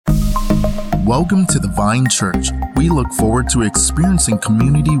Welcome to the Vine Church. We look forward to experiencing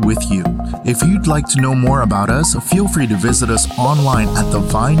community with you. If you'd like to know more about us, feel free to visit us online at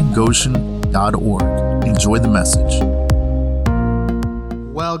thevinegoshen.org. Enjoy the message.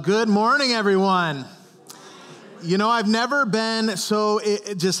 Well, good morning, everyone. You know, I've never been so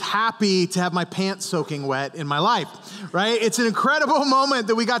just happy to have my pants soaking wet in my life, right? It's an incredible moment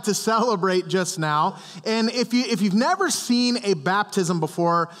that we got to celebrate just now. And if you've never seen a baptism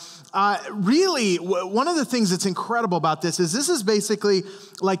before, really, one of the things that's incredible about this is basically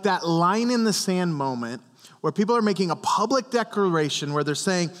like that line in the sand moment where people are making a public declaration where they're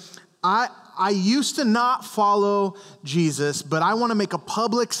saying, I used to not follow Jesus, but I want to make a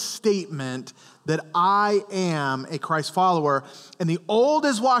public statement that I am a Christ follower, and the old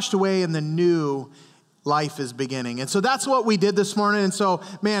is washed away and the new life is beginning. And so that's what we did this morning. And so,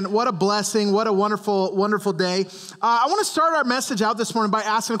 man, what a blessing. What a wonderful, wonderful day. I want to start our message out this morning by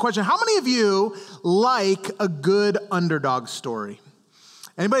asking a question. How many of you like a good underdog story?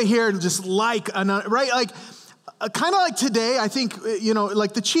 Anybody here just like, right? Like, kind of like today, I think, you know,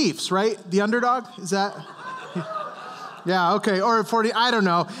 like the Chiefs, right? The underdog, is that? Yeah, okay, or 40, I don't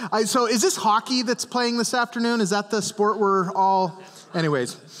know. So is this hockey that's playing this afternoon? Is that the sport we're all,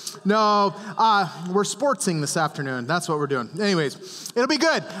 anyways. No, we're sportsing this afternoon. That's what we're doing. Anyways, it'll be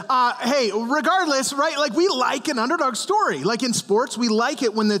good. Hey, regardless, right, like we like an underdog story. Like in sports, we like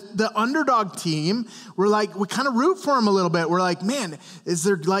it when the underdog team, we kind of root for them a little bit. We're like, man, is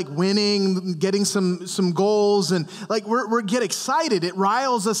there like winning, getting some goals, and like we get excited. It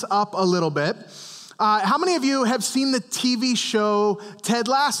riles us up a little bit. How many of you have seen the TV show Ted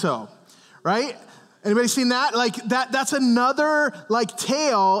Lasso, right? Anybody seen that? Like that's another like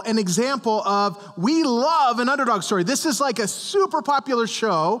tale, an example of we love an underdog story. This is like a super popular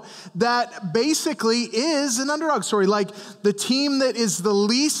show that basically is an underdog story. Like the team that is the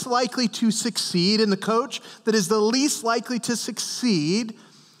least likely to succeed and the coach that is the least likely to succeed,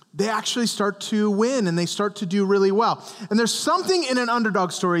 they actually start to win and they start to do really well. And there's something in an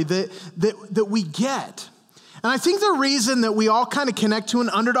underdog story that we get. And I think the reason that we all kind of connect to an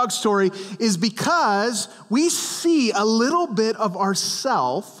underdog story is because we see a little bit of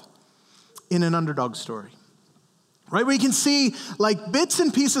ourself in an underdog story, right? We can see like bits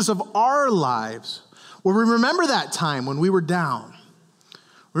and pieces of our lives where we remember that time when we were down.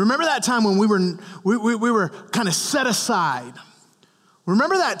 We remember that time when we were kind of set aside.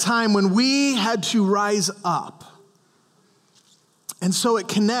 Remember that time when we had to rise up. And so it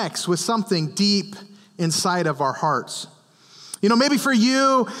connects with something deep inside of our hearts. You know, maybe for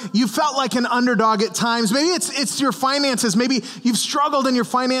you, you felt like an underdog at times. Maybe it's your finances. Maybe you've struggled in your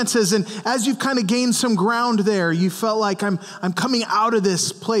finances, and as you've kind of gained some ground there, you felt like I'm coming out of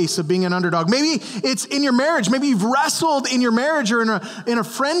this place of being an underdog. Maybe it's in your marriage. Maybe you've wrestled in your marriage or in a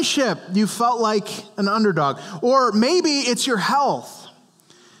friendship. You felt like an underdog. Or maybe it's your health,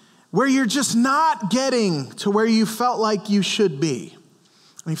 where you're just not getting to where you felt like you should be.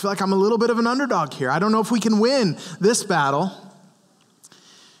 And you feel like I'm a little bit of an underdog here. I don't know if we can win this battle.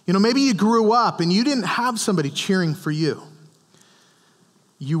 You know, maybe you grew up and you didn't have somebody cheering for you.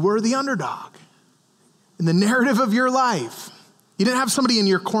 You were the underdog in the narrative of your life. You didn't have somebody in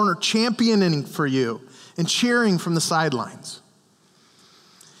your corner championing for you and cheering from the sidelines.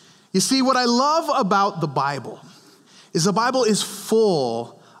 You see, what I love about the Bible is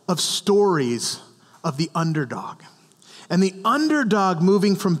full of stories of the underdog. And the underdog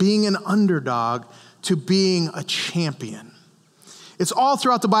moving from being an underdog to being a champion. It's all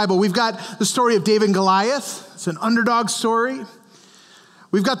throughout the Bible. We've got the story of David and Goliath. It's an underdog story.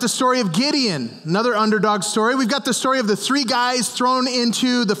 We've got the story of Gideon, another underdog story. We've got the story of the three guys thrown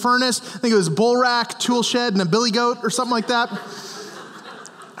into the furnace. I think it was bull rack, tool shed, and a billy goat or something like that.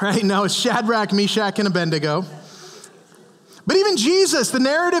 Right? No, it's Shadrach, Meshach, and Abednego. But even Jesus, the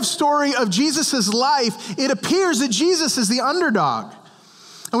narrative story of Jesus' life, it appears that Jesus is the underdog.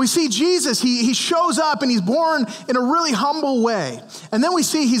 And we see Jesus, he shows up and he's born in a really humble way. And then we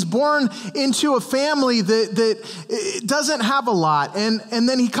see he's born into a family that doesn't have a lot. And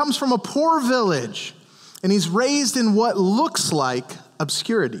then he comes from a poor village and he's raised in what looks like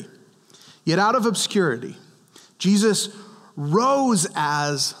obscurity. Yet out of obscurity, Jesus rose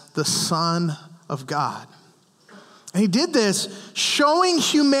as the Son of God. And he did this showing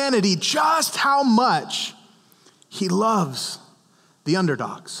humanity just how much he loves the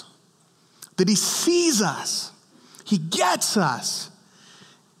underdogs. That he sees us, he gets us,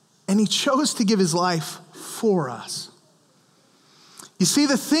 and he chose to give his life for us. You see,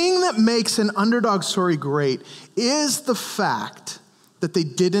 the thing that makes an underdog story great is the fact that they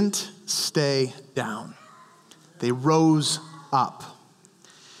didn't stay down. They rose up.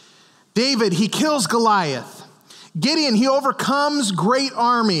 David, he kills Goliath. Gideon, he overcomes great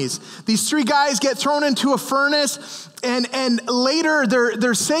armies. These three guys get thrown into a furnace, and later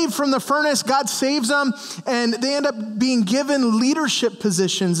they're saved from the furnace. God saves them, and they end up being given leadership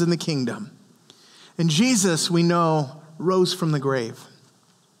positions in the kingdom. And Jesus, we know, rose from the grave.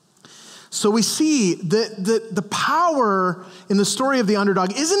 So we see that the power in the story of the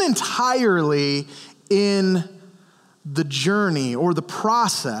underdog isn't entirely in the journey or the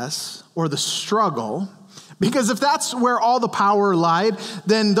process or the struggle. Because if that's where all the power lied,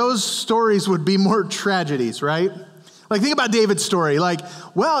 then those stories would be more tragedies, right? Like, think about David's story. Like,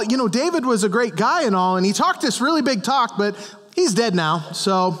 well, David was a great guy and all, and he talked this really big talk, but he's dead now.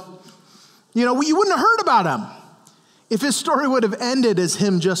 So, you wouldn't have heard about him if his story would have ended as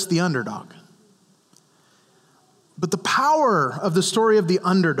him just the underdog. But the power of the story of the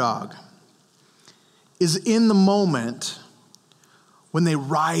underdog is in the moment when they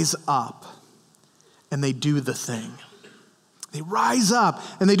rise up and they do the thing. They rise up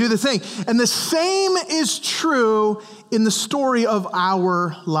and they do the thing. And the same is true in the story of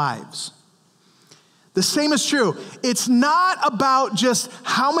our lives. The same is true. It's not about just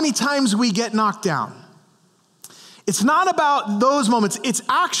how many times we get knocked down. It's not about those moments. It's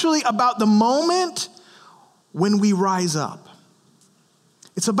actually about the moment when we rise up.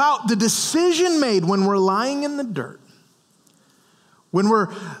 It's about the decision made when we're lying in the dirt, when we're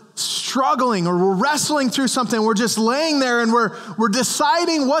struggling or we're wrestling through something, we're just laying there and we're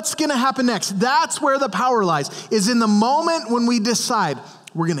deciding what's going to happen next. That's where the power lies, is in the moment when we decide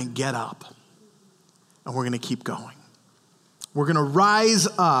we're going to get up and we're going to keep going. We're going to rise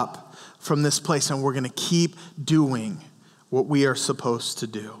up from this place and we're going to keep doing what we are supposed to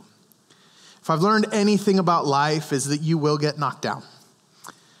do. If I've learned anything about life, is that you will get knocked down.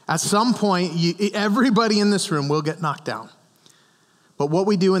 At some point, everybody in this room will get knocked down. But what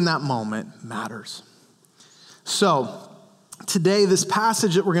we do in that moment matters. So today, this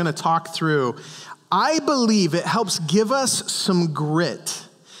passage that we're going to talk through, I believe it helps give us some grit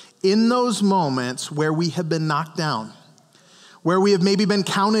in those moments where we have been knocked down, where we have maybe been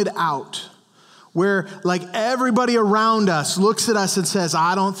counted out, where like everybody around us looks at us and says,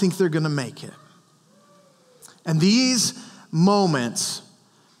 I don't think they're going to make it. And these moments,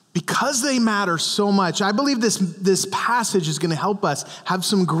 because they matter so much, I believe this passage is going to help us have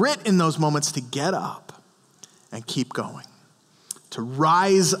some grit in those moments to get up and keep going, to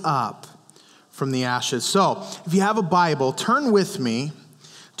rise up from the ashes. So if you have a Bible, turn with me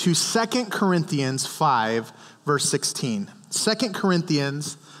to 2 Corinthians 5, verse 16. 2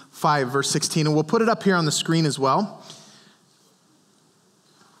 Corinthians 5, verse 16, and we'll put it up here on the screen as well.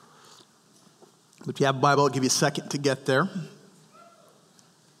 If you have a Bible, I'll give you a second to get there.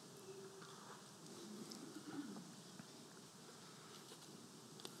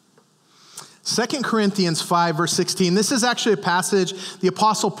 2 Corinthians 5, verse 16. This is actually a passage the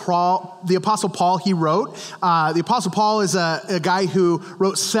Apostle Paul, he wrote. The Apostle Paul is a guy who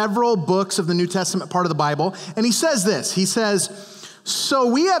wrote several books of the New Testament part of the Bible. And he says this. He says, so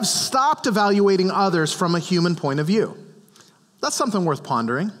we have stopped evaluating others from a human point of view. That's something worth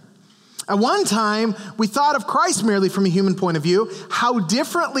pondering. At one time, we thought of Christ merely from a human point of view. How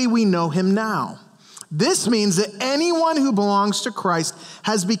differently we know him now. This means that anyone who belongs to Christ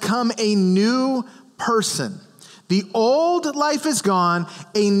has become a new person. The old life is gone,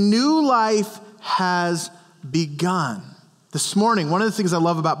 a new life has begun. This morning, one of the things I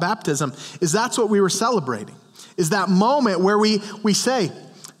love about baptism is that's what we were celebrating, is that moment where we say,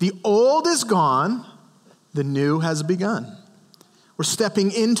 the old is gone, the new has begun. We're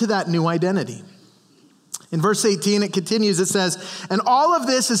stepping into that new identity. In verse 18, it continues, it says, and all of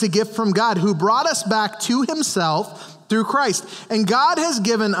this is a gift from God who brought us back to himself through Christ. And God has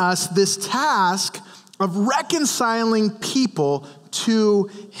given us this task of reconciling people to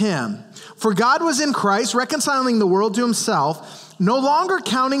him. For God was in Christ, reconciling the world to himself, no longer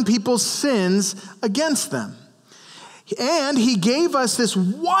counting people's sins against them. And he gave us this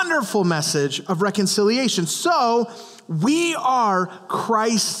wonderful message of reconciliation. So we are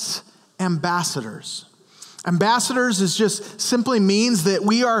Christ's ambassadors. Ambassadors is just simply means that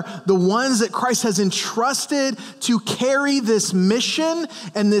we are the ones that Christ has entrusted to carry this mission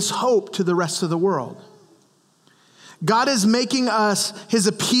and this hope to the rest of the world. God is making us his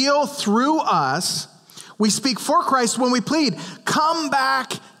appeal through us. We speak for Christ when we plead, come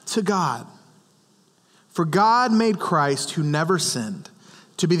back to God. For God made Christ, who never sinned,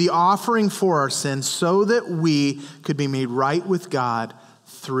 to be the offering for our sins so that we could be made right with God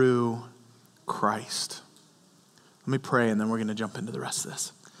through Christ. Let me pray, and then we're going to jump into the rest of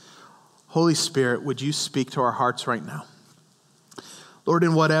this. Holy Spirit, would you speak to our hearts right now? Lord,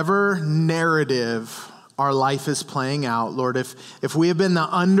 in whatever narrative our life is playing out, Lord, if we have been the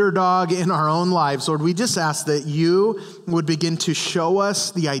underdog in our own lives, Lord, we just ask that you would begin to show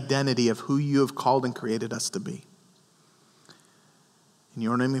us the identity of who you have called and created us to be. In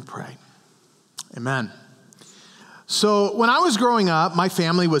your name we pray. Amen. So when I was growing up, my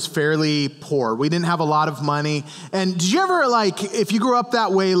family was fairly poor. We didn't have a lot of money. And did you ever, if you grew up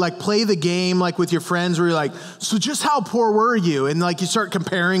that way, play the game, with your friends where you're like, so just how poor were you? And you start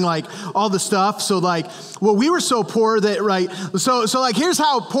comparing, all the stuff. So well, we were so poor that, right? So here's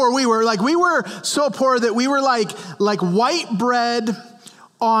how poor we were. We were so poor that we were like white bread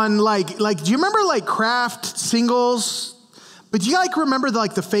on do you remember Kraft singles? But do you remember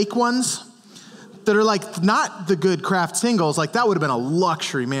the fake ones? That are not the good Kraft singles, that would have been a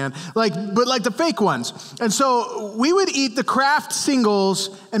luxury, man. But the fake ones. And so we would eat the Kraft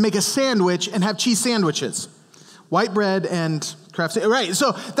singles and make a sandwich and have cheese sandwiches. White bread and Kraft, right?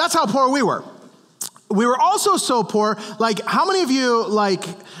 So that's how poor we were. We were also so poor, how many of you,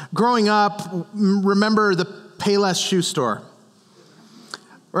 growing up, remember the Payless shoe store?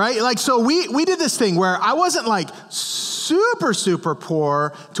 Right? So we did this thing where I wasn't super, super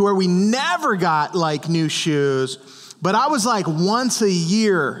poor to where we never got new shoes, but I was once a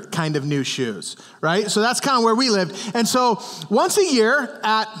year kind of new shoes, right? So that's kind of where we lived. And so once a year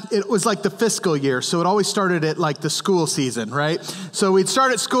it was the fiscal year. So it always started at the school season, right? So we'd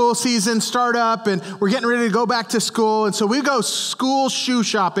start at school season, start up, and we're getting ready to go back to school. And so we go school shoe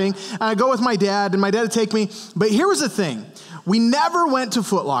shopping, and I go with my dad, and my dad would take me. But here was the thing. We never went to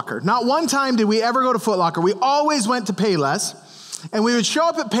Foot Locker. Not one time did we ever go to Foot Locker. We always went to Payless, and we would show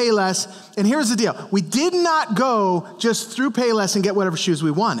up at Payless, and here's the deal. We did not go just through Payless and get whatever shoes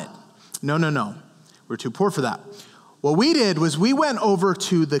we wanted. No. We're too poor for that. What we did was we went over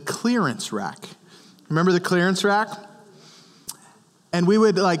to the clearance rack. Remember the clearance rack? And we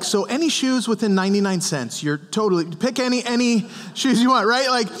would so any shoes within 99 cents, you're totally, pick any shoes you want,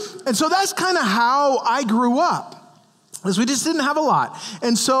 right? And so that's kind of how I grew up. Because we just didn't have a lot.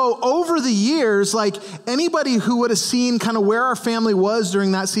 And so over the years, anybody who would have seen kind of where our family was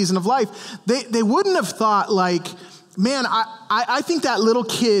during that season of life, they wouldn't have thought man, I think that little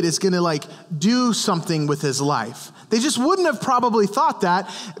kid is going to do something with his life. They just wouldn't have probably thought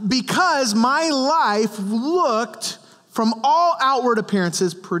that because my life looked, from all outward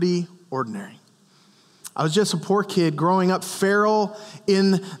appearances, pretty ordinary. I was just a poor kid growing up feral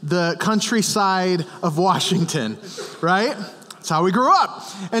in the countryside of Washington, right? That's how we grew up.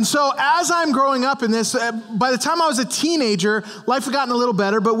 And so as I'm growing up in this, by the time I was a teenager, life had gotten a little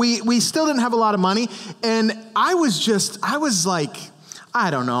better, but we still didn't have a lot of money. And I was I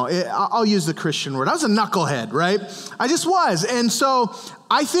don't know, I'll use the Christian word. I was a knucklehead, right? I just was. And so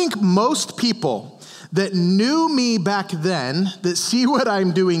I think most people that knew me back then, that see what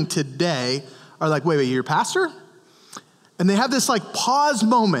I'm doing today, are wait, you're a pastor? And they have this pause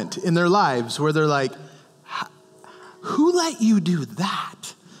moment in their lives where they're who let you do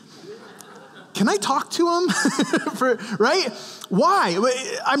that? Can I talk to him? Right?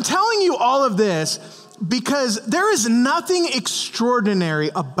 Why? I'm telling you all of this because there is nothing extraordinary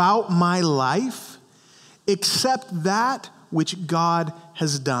about my life except that which God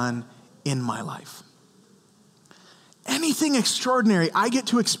has done in my life. Anything extraordinary I get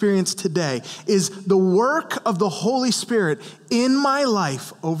to experience today is the work of the Holy Spirit in my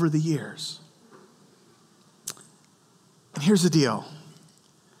life over the years. And here's the deal.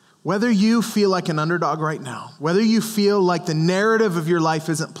 Whether you feel like an underdog right now, whether you feel like the narrative of your life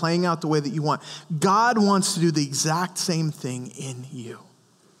isn't playing out the way that you want, God wants to do the exact same thing in you.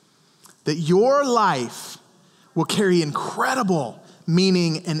 That your life will carry incredible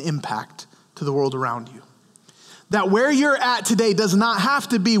meaning and impact to the world around you. That where you're at today does not have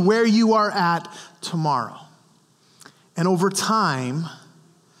to be where you are at tomorrow. And over time,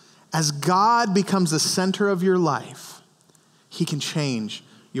 as God becomes the center of your life, he can change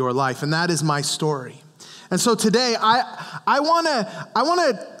your life. And that is my story. And so today, I want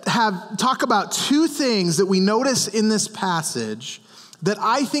to talk about two things that we notice in this passage that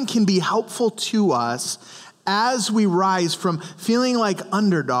I think can be helpful to us as we rise from feeling like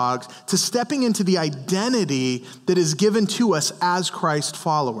underdogs to stepping into the identity that is given to us as Christ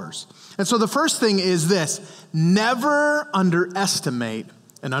followers. And so the first thing is this: never underestimate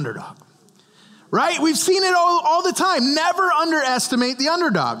an underdog. Right? We've seen it all the time. Never underestimate the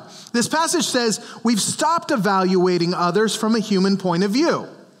underdog. This passage says we've stopped evaluating others from a human point of view.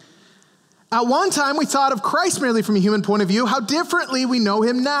 At one time, we thought of Christ merely from a human point of view. How differently we know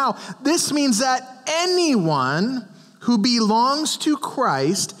him now. This means that anyone who belongs to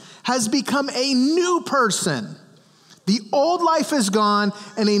Christ has become a new person. The old life is gone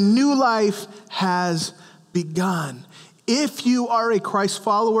and a new life has begun. If you are a Christ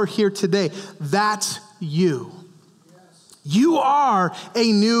follower here today, that's you. You are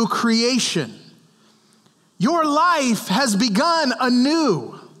a new creation. Your life has begun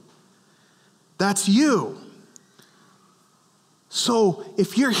anew. That's you. So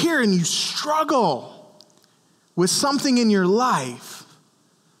if you're here and you struggle with something in your life,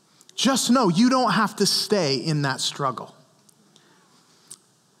 just know you don't have to stay in that struggle.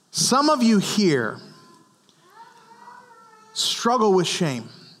 Some of you here struggle with shame.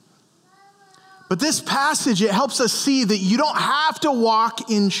 But this passage, it helps us see that you don't have to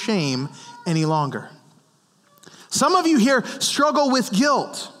walk in shame any longer. Some of you here struggle with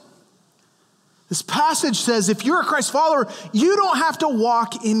guilt. This passage says if you're a Christ follower, you don't have to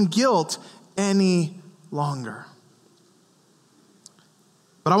walk in guilt any longer.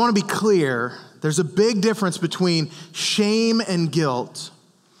 But I want to be clear, there's a big difference between shame and guilt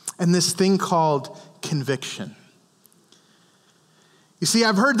and this thing called conviction. You see,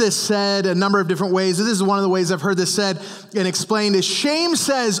 I've heard this said a number of different ways. This is one of the ways I've heard this said and explained is shame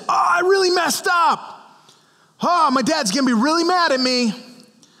says, oh, I really messed up. Oh, my dad's going to be really mad at me.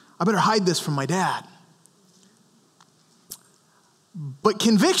 I better hide this from my dad. But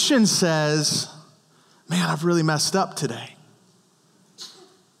conviction says, man, I've really messed up today.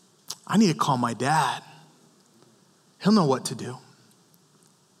 I need to call my dad. He'll know what to do.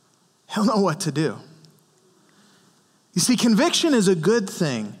 He'll know what to do. You see, conviction is a good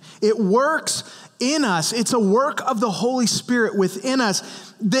thing. It works in us. It's a work of the Holy Spirit within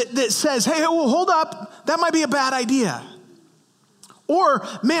us that says, hey, well, hold up. That might be a bad idea. Or,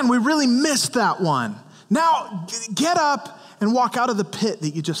 man, we really missed that one. Now, get up and walk out of the pit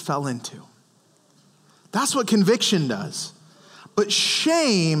that you just fell into. That's what conviction does. But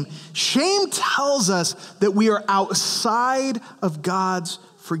shame tells us that we are outside of God's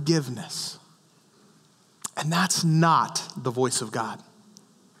forgiveness. And that's not the voice of God.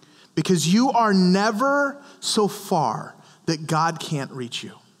 Because you are never so far that God can't reach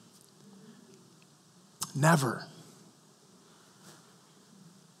you. Never.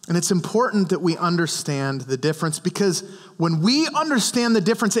 And it's important that we understand the difference because when we understand the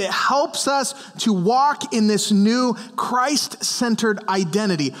difference, it helps us to walk in this new Christ-centered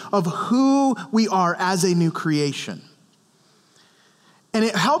identity of who we are as a new creation. And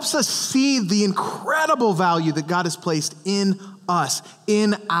it helps us see the incredible value that God has placed in us,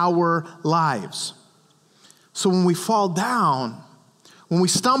 in our lives. So when we fall down, when we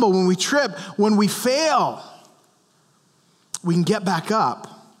stumble, when we trip, when we fail, we can get back up.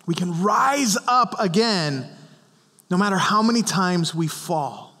 We can rise up again, no matter how many times we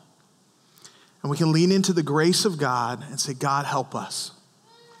fall. And we can lean into the grace of God and say, God, help us.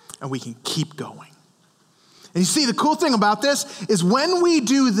 And we can keep going. And you see, the cool thing about this is when we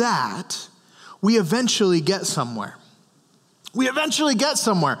do that, we eventually get somewhere. We eventually get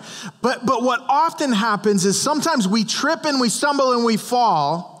somewhere. But what often happens is sometimes we trip and we stumble and we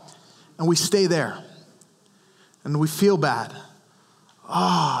fall and we stay there. And we feel bad.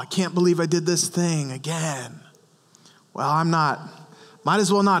 Oh, I can't believe I did this thing again. Well, might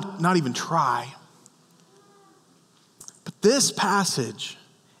as well not even try. But this passage,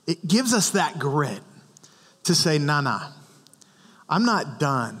 it gives us that grit to say, nah, I'm not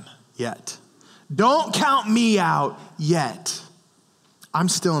done yet. Don't count me out yet. I'm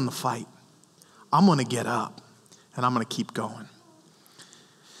still in the fight. I'm going to get up and I'm going to keep going.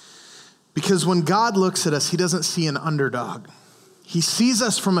 Because when God looks at us, he doesn't see an underdog. He sees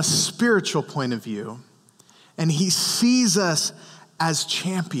us from a spiritual point of view, and he sees us as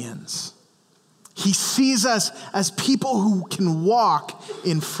champions. He sees us as people who can walk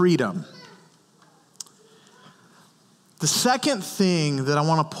in freedom. The second thing that I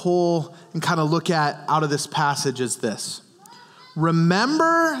want to pull and kind of look at out of this passage is this.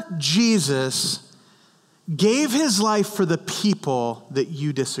 Remember, Jesus gave his life for the people that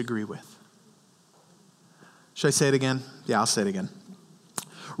you disagree with. Should I say it again? Yeah, I'll say it again.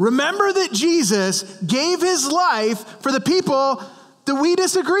 Remember that Jesus gave his life for the people that we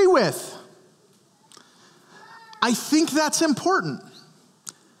disagree with. I think that's important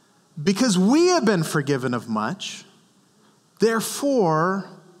because we have been forgiven of much. Therefore,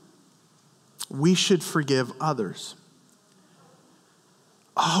 we should forgive others.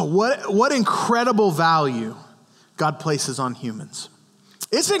 Oh, what incredible value God places on humans.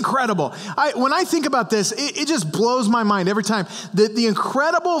 It's incredible. When I think about this, it just blows my mind every time. The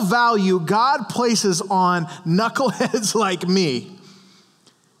incredible value God places on knuckleheads like me.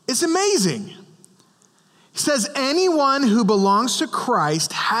 It's amazing. He says, anyone who belongs to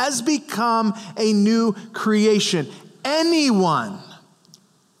Christ has become a new creation. anyone,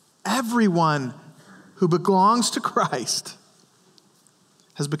 everyone who belongs to Christ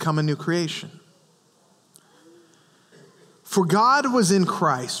has become a new creation. For God was in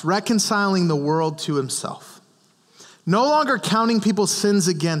Christ, reconciling the world to himself, no longer counting people's sins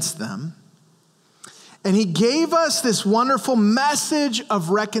against them. And he gave us this wonderful message of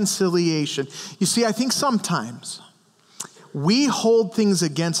reconciliation. You see, I think sometimes we hold things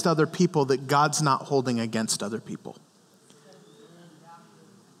against other people that God's not holding against other people.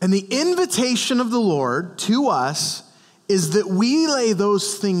 And the invitation of the Lord to us is that we lay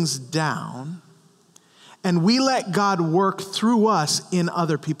those things down and we let God work through us in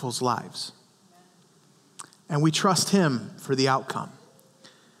other people's lives. And we trust him for the outcome.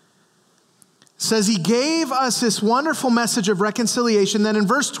 It says he gave us this wonderful message of reconciliation. Then in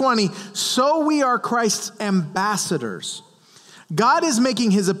verse 20, so we are Christ's ambassadors. God is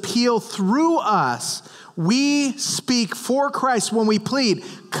making his appeal through us. We speak for Christ when we plead,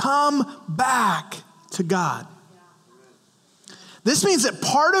 come back to God. This means that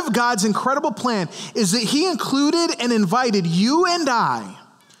part of God's incredible plan is that he included and invited you and I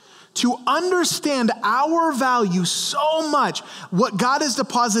to understand our value so much, what God has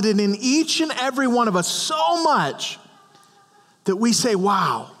deposited in each and every one of us so much, that we say,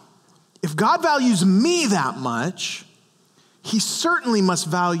 wow, if God values me that much, he certainly must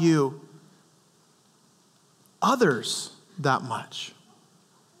value others that much.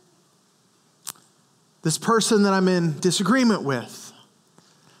 This person that I'm in disagreement with,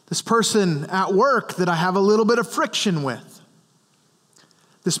 this person at work that I have a little bit of friction with,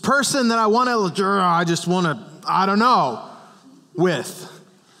 this person that with.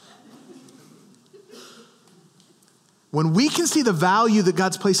 When we can see the value that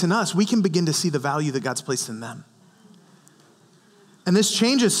God's placed in us, we can begin to see the value that God's placed in them. And this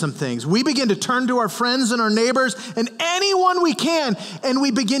changes some things. We begin to turn to our friends and our neighbors and anyone we can, and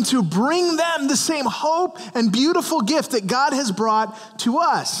we begin to bring them the same hope and beautiful gift that God has brought to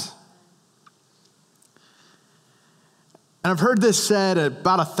us. And I've heard this said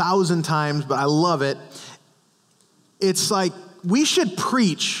about 1,000 times, but I love it. It's like we should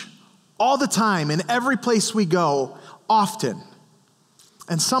preach all the time in every place we go, often,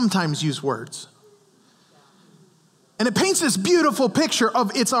 and sometimes use words. And it paints this beautiful picture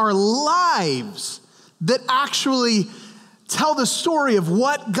of it's our lives that actually tell the story of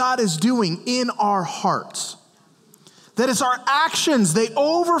what God is doing in our hearts. That it's our actions, they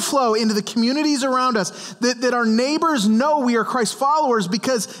overflow into the communities around us, that our neighbors know we are Christ followers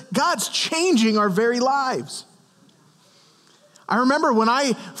because God's changing our very lives. I remember when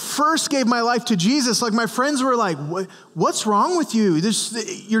I first gave my life to Jesus, like my friends were like, what's wrong with you?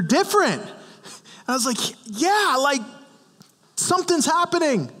 You're different. And I was like, yeah, like something's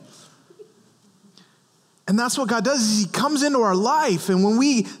happening. And that's what God does, is he comes into our life. And when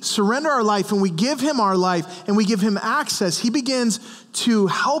we surrender our life and we give him our life and we give him access, he begins to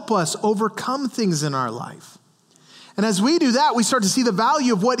help us overcome things in our life. And as we do that, we start to see the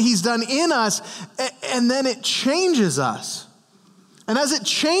value of what he's done in us, and then it changes us. And as it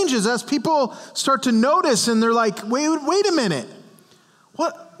changes us, people start to notice, and they're like, wait a minute.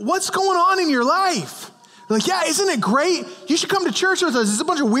 What's going on in your life? They're like, yeah, isn't it great? You should come to church with us. It's a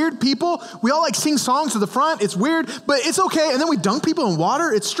bunch of weird people. We all like sing songs to the front. It's weird, but it's okay. And then we dunk people in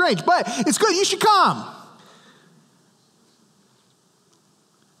water. It's strange, but it's good. You should come.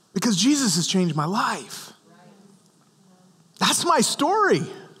 Because Jesus has changed my life. That's my story.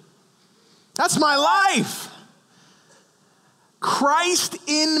 That's my life. Christ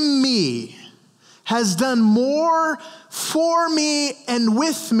in me has done more for me and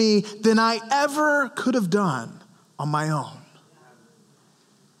with me than I ever could have done on my own.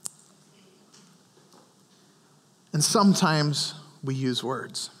 And sometimes we use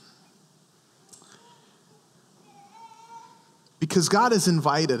words. Because God has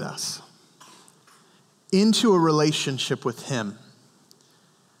invited us into a relationship with him.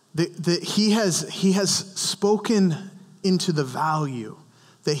 That he has spoken into the value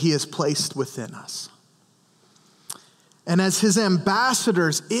that he has placed within us. And as his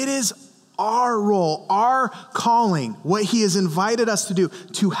ambassadors, it is our role, our calling, what he has invited us to do,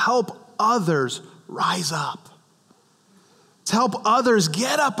 to help others rise up. To help others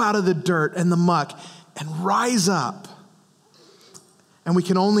get up out of the dirt and the muck and rise up. And we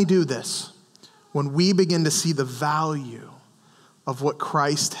can only do this when we begin to see the value of what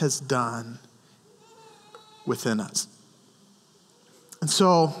Christ has done within us. And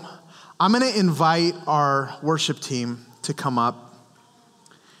so I'm going to invite our worship team to come up.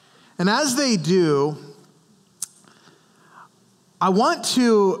 And as they do, I want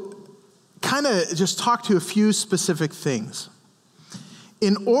to kind of just talk to a few specific things.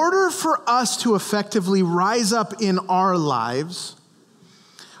 In order for us to effectively rise up in our lives,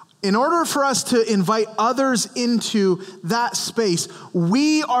 in order for us to invite others into that space,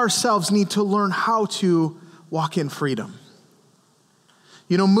 we ourselves need to learn how to walk in freedom.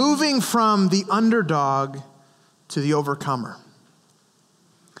 Moving from the underdog to the overcomer.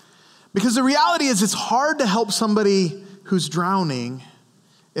 Because the reality is it's hard to help somebody who's drowning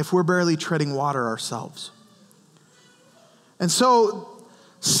if we're barely treading water ourselves. And so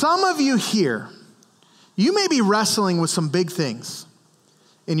some of you here, you may be wrestling with some big things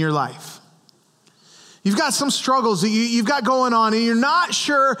in your life. You've got some struggles that you've got going on and you're not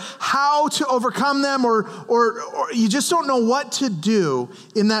sure how to overcome them or you just don't know what to do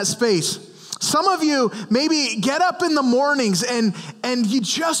in that space. Some of you maybe get up in the mornings and you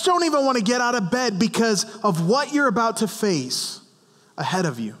just don't even want to get out of bed because of what you're about to face ahead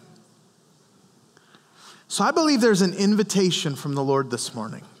of you. So I believe there's an invitation from the Lord this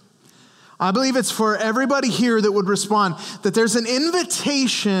morning. I believe it's for everybody here that would respond, that there's an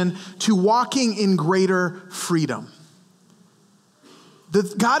invitation to walking in greater freedom.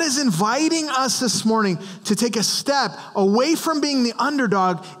 That God is inviting us this morning to take a step away from being the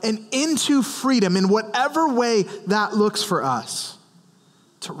underdog and into freedom in whatever way that looks for us,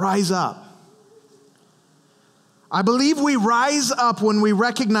 to rise up. I believe we rise up when we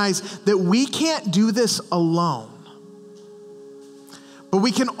recognize that we can't do this alone. But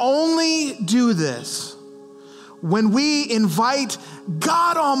we can only do this when we invite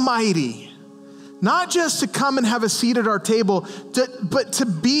God Almighty, not just to come and have a seat at our table, but to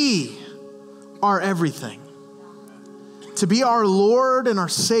be our everything. To be our Lord and our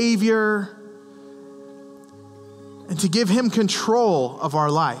Savior, and to give him control of our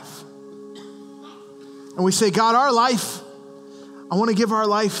life. And we say, God, our life, I want to give our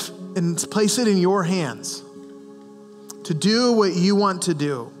life and place it in your hands to do what you want to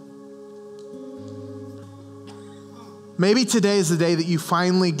do. Maybe today is the day that you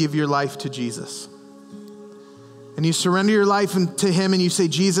finally give your life to Jesus. And you surrender your life to him and you say,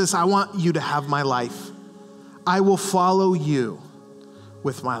 Jesus, I want you to have my life. I will follow you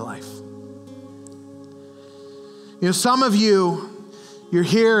with my life. Some of you, you're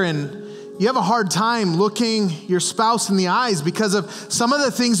here and you have a hard time looking your spouse in the eyes because of some of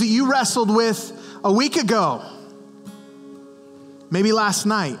the things that you wrestled with a week ago. Maybe last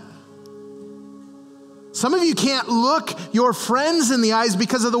night. Some of you can't look your friends in the eyes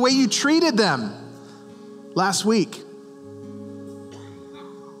because of the way you treated them last week.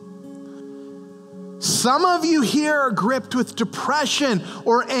 Some of you here are gripped with depression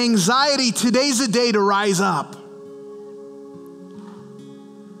or anxiety. Today's a day to rise up.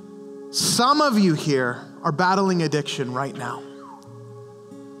 Some of you here are battling addiction right now.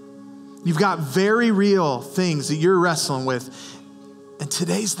 You've got very real things that you're wrestling with. And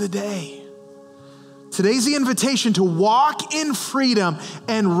today's the day. Today's the invitation to walk in freedom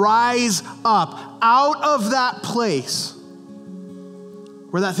and rise up out of that place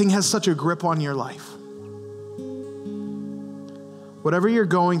where that thing has such a grip on your life. Whatever you're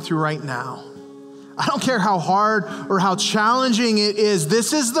going through right now, I don't care how hard or how challenging it is,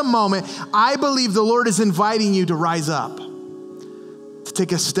 this is the moment I believe the Lord is inviting you to rise up, to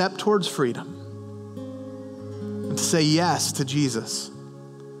take a step towards freedom, and to say yes to Jesus.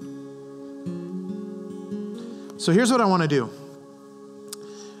 So here's what I want to do.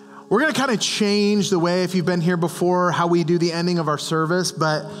 We're going to kind of change the way, if you've been here before, how we do the ending of our service,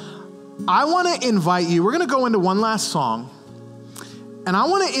 but I want to invite you, we're going to go into one last song, and I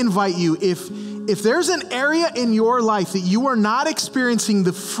want to invite you, if there's an area in your life that you are not experiencing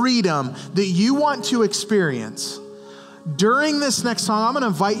the freedom that you want to experience, during this next song, I'm going to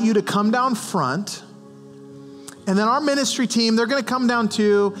invite you to come down front, and then our ministry team, they're going to come down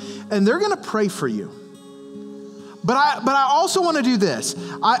too, and they're going to pray for you. But I also want to do this.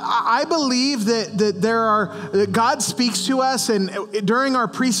 I believe that God speaks to us, and during our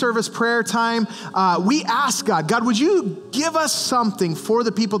pre-service prayer time, we ask God, would you give us something for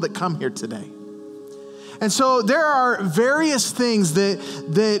the people that come here today? And so there are various things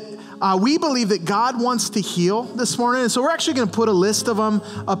that we believe that God wants to heal this morning. And so we're actually going to put a list of them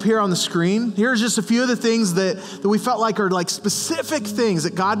up here on the screen. Here's just a few of the things that we felt like are like specific things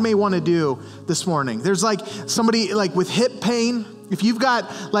that God may want to do this morning. There's like somebody like with hip pain. If you've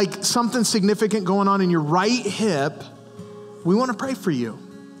got like something significant going on in your right hip, we want to pray for you.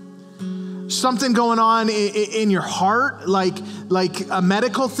 Something going on in your heart, like a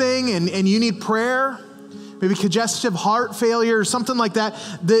medical thing, and you need prayer. Maybe congestive heart failure or something like that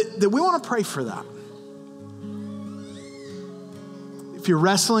we want to pray for that. if you're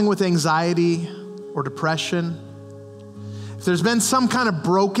wrestling with anxiety or depression, if there's been some kind of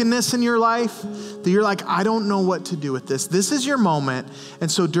brokenness in your life that you're like, I don't know what to do with this, this is your moment.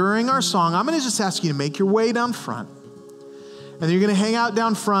 And so during our song, I'm going to just ask you to make your way down front. And then you're going to hang out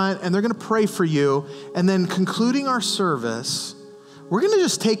down front, and they're going to pray for you. And then concluding our service, we're going to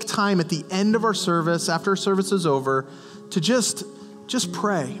just take time at the end of our service, after our service is over, to just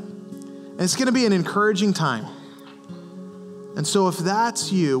pray. And it's going to be an encouraging time. And so if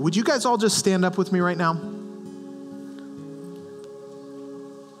that's you, would you guys all just stand up with me right now?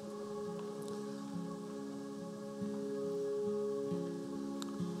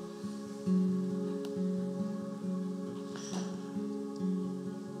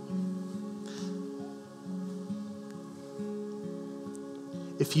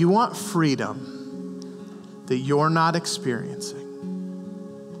 If you want freedom that you're not experiencing,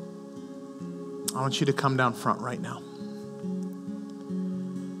 I want you to come down front right now.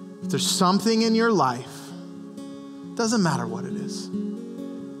 If there's something in your life, doesn't matter what it is,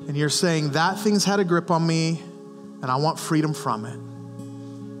 and you're saying that thing's had a grip on me and I want freedom from it,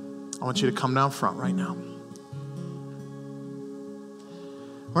 I want you to come down front right now.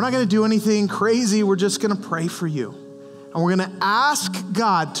 We're not going to do anything crazy. We're just going to pray for you. And we're going to ask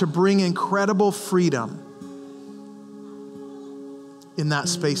God to bring incredible freedom in that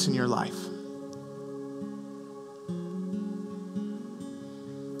space in your life.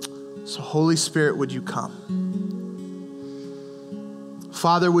 So Holy Spirit, would you come?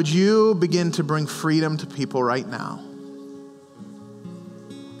 Father, would you begin to bring freedom to people right now?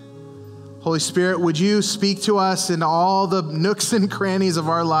 Holy Spirit, would you speak to us in all the nooks and crannies of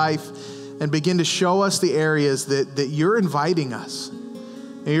our life and begin to show us the areas that you're inviting us.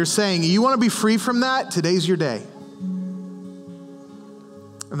 And you're saying, you want to be free from that? Today's your day.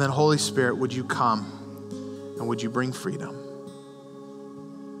 And then Holy Spirit, would you come and would you bring freedom?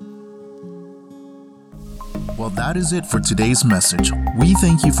 Well, that is it for today's message. We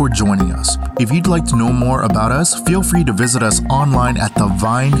thank you for joining us. If you'd like to know more about us, feel free to visit us online at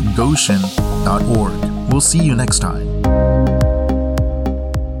thevinegoshen.org. We'll see you next time.